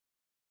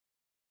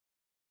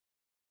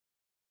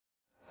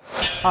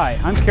Hi,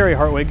 I'm Kerry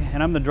Hartwig,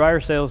 and I'm the dryer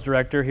sales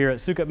director here at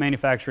Sukup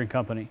Manufacturing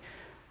Company.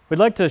 We'd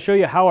like to show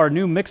you how our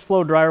new mixed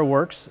flow dryer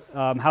works,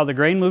 how the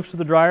grain moves through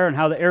the dryer and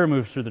how the air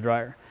moves through the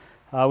dryer.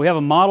 We have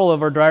a model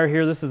of our dryer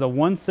here. This is a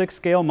 1/6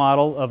 scale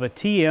model of a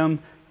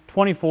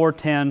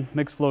TM2410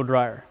 mixed flow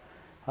dryer.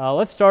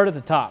 Let's start at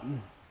the top.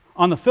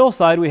 On the fill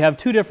side, we have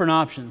two different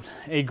options.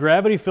 A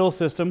gravity fill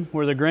system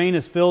where the grain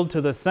is filled to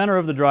the center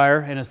of the dryer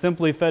and is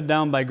simply fed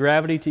down by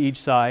gravity to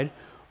each side,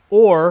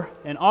 or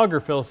an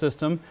auger fill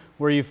system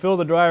where you fill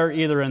the dryer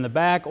either in the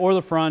back or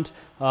the front.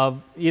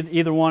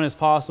 Either one is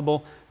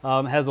possible.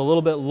 Has a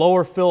little bit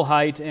lower fill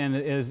height and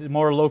is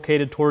more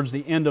located towards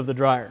the end of the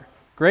dryer.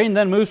 Grain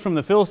then moves from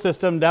the fill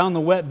system down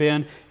the wet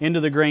bin into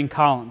the grain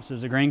columns.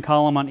 There's a grain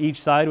column on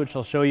each side, which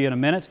I'll show you in a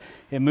minute.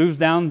 It moves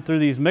down through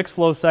these mixed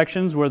flow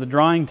sections where the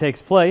drying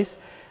takes place,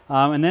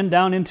 and then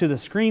down into the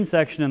screen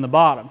section in the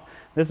bottom.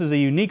 This is a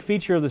unique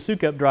feature of the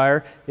Sukup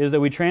dryer, is that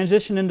we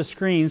transition into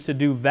screens to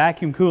do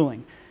vacuum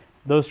cooling.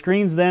 Those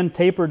screens then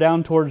taper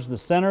down towards the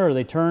center, or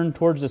they turn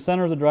towards the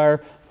center of the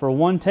dryer for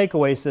one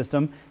takeaway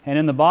system. And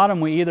in the bottom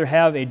we either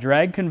have a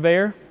drag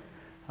conveyor,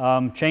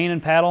 chain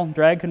and paddle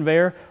drag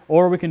conveyor,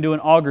 or we can do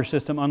an auger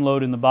system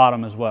unload in the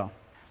bottom as well.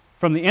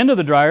 From the end of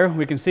the dryer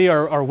we can see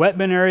our wet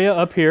bin area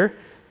up here.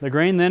 The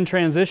grain then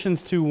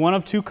transitions to one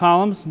of two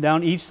columns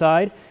down each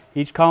side.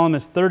 Each column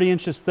is 30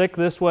 inches thick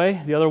this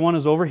way, the other one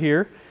is over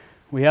here.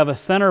 We have a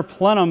center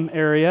plenum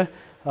area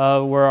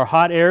where our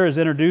hot air is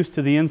introduced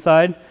to the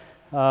inside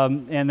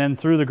and then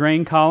through the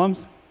grain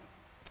columns.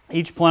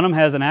 Each plenum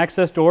has an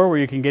access door where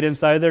you can get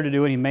inside there to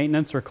do any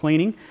maintenance or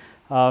cleaning.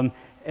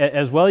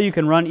 As well, you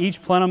can run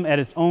each plenum at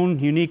its own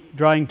unique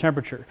drying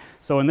temperature.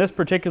 So in this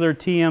particular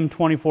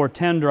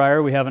TM2410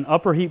 dryer, we have an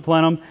upper heat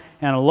plenum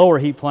and a lower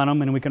heat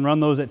plenum, and we can run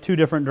those at two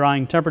different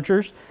drying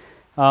temperatures.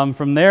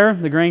 From there,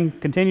 the grain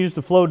continues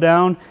to flow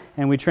down,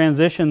 and we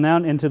transition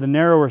down into the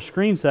narrower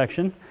screen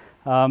section.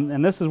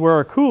 And this is where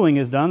our cooling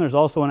is done. There's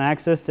also an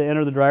access to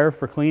enter the dryer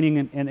for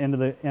cleaning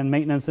and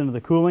maintenance into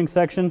the cooling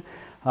section.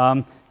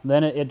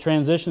 Then it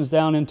transitions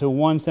down into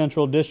one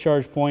central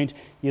discharge point,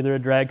 either a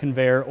drag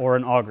conveyor or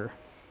an auger.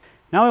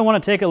 Now we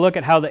want to take a look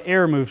at how the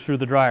air moves through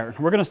the dryer.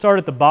 We're going to start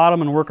at the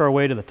bottom and work our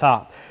way to the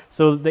top.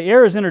 So the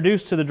air is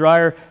introduced to the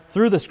dryer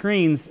through the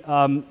screens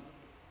in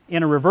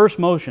a reverse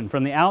motion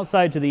from the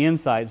outside to the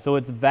inside, so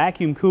it's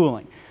vacuum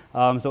cooling.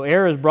 So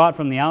air is brought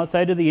from the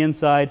outside to the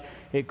inside.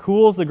 It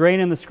cools the grain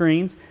in the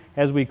screens.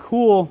 As we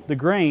cool the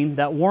grain,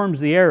 that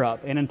warms the air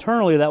up, and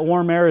internally that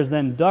warm air is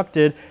then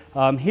ducted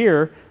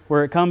here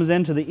where it comes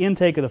into the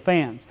intake of the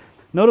fans.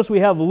 Notice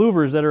we have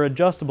louvers that are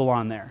adjustable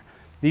on there.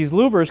 These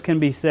louvers can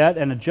be set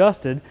and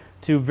adjusted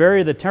to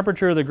vary the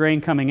temperature of the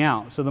grain coming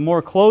out. So the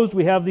more closed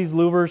we have these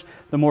louvers,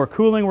 the more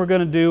cooling we're going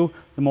to do,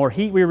 the more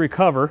heat we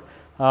recover.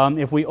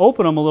 If we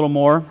open them a little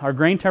more, our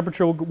grain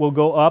temperature will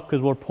go up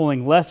because we're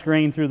pulling less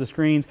grain through the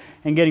screens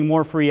and getting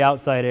more free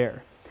outside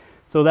air.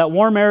 So that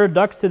warm air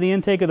ducts to the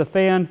intake of the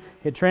fan,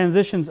 it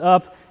transitions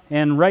up,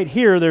 and right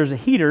here there's a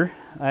heater,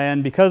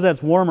 and because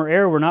that's warmer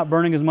air, we're not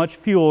burning as much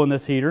fuel in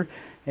this heater.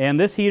 And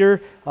this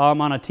heater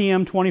on a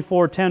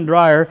TM2410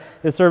 dryer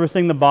is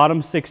servicing the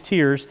bottom 6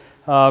 tiers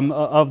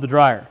of the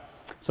dryer.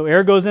 So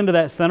air goes into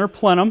that center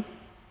plenum,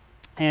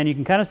 and you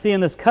can kind of see in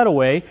this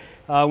cutaway,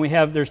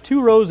 there's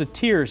 2 rows of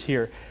tiers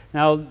here.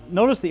 Now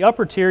notice the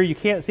upper tier, you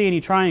can't see any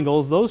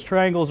triangles. Those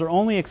triangles are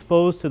only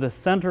exposed to the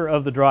center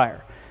of the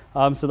dryer.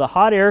 So the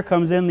hot air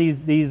comes in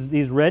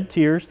these red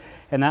tiers,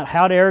 and that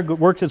hot air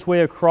works its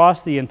way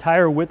across the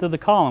entire width of the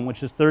column,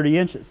 which is 30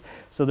 inches.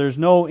 So there's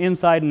no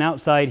inside and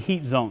outside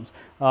heat zones.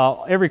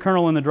 Every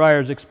kernel in the dryer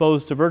is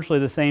exposed to virtually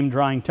the same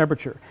drying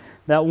temperature.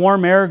 That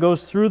warm air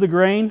goes through the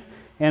grain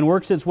and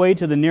works its way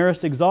to the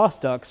nearest exhaust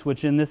ducts,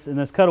 which in this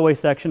cutaway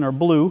section are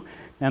blue,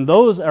 and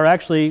those are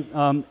actually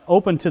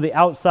open to the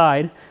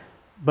outside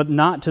but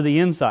not to the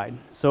inside.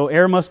 So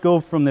air must go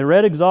from the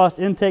red exhaust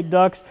intake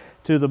ducts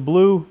to the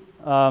blue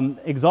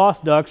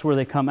exhaust ducts where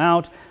they come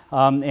out,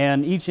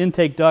 and each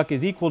intake duct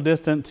is equal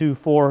distant to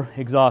 4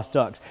 exhaust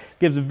ducts.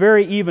 Gives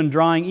very even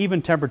drying,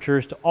 even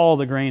temperatures to all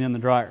the grain in the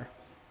dryer.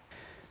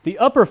 The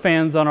upper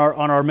fans on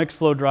our mixed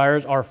flow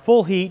dryers are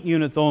full heat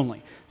units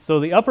only. So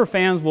the upper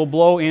fans will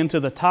blow into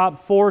the top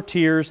 4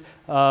 tiers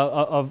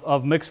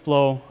of mixed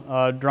flow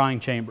drying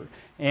chamber.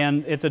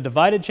 And it's a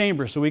divided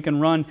chamber, so we can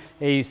run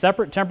a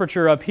separate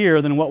temperature up here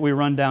than what we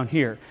run down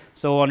here.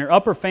 So on your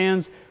upper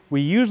fans,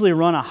 we usually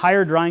run a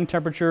higher drying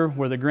temperature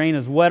where the grain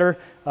is wetter.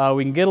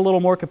 We can get a little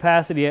more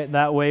capacity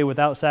that way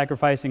without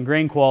sacrificing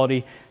grain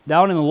quality.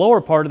 Down in the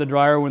lower part of the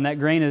dryer, when that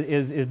grain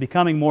is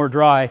becoming more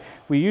dry,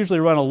 we usually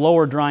run a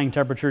lower drying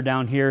temperature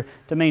down here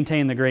to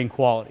maintain the grain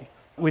quality.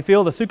 We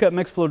feel the Sukup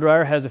Mixed Flow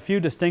dryer has a few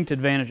distinct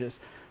advantages.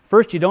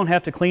 First, you don't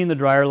have to clean the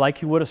dryer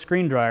like you would a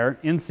screen dryer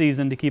in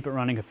season to keep it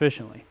running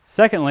efficiently.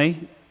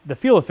 Secondly, the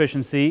fuel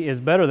efficiency is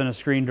better than a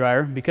screen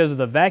dryer because of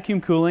the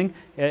vacuum cooling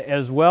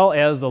as well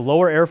as the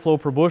lower airflow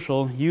per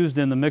bushel used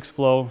in the mixed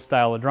flow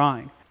style of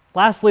drying.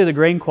 Lastly, the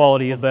grain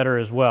quality is better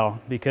as well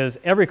because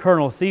every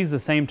kernel sees the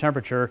same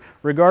temperature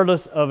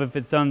regardless of if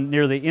it's on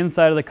near the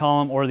inside of the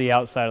column or the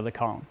outside of the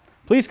column.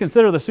 Please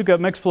consider the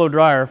Sukup+Mixed+Flow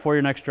dryer for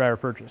your next dryer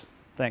purchase.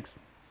 Thanks.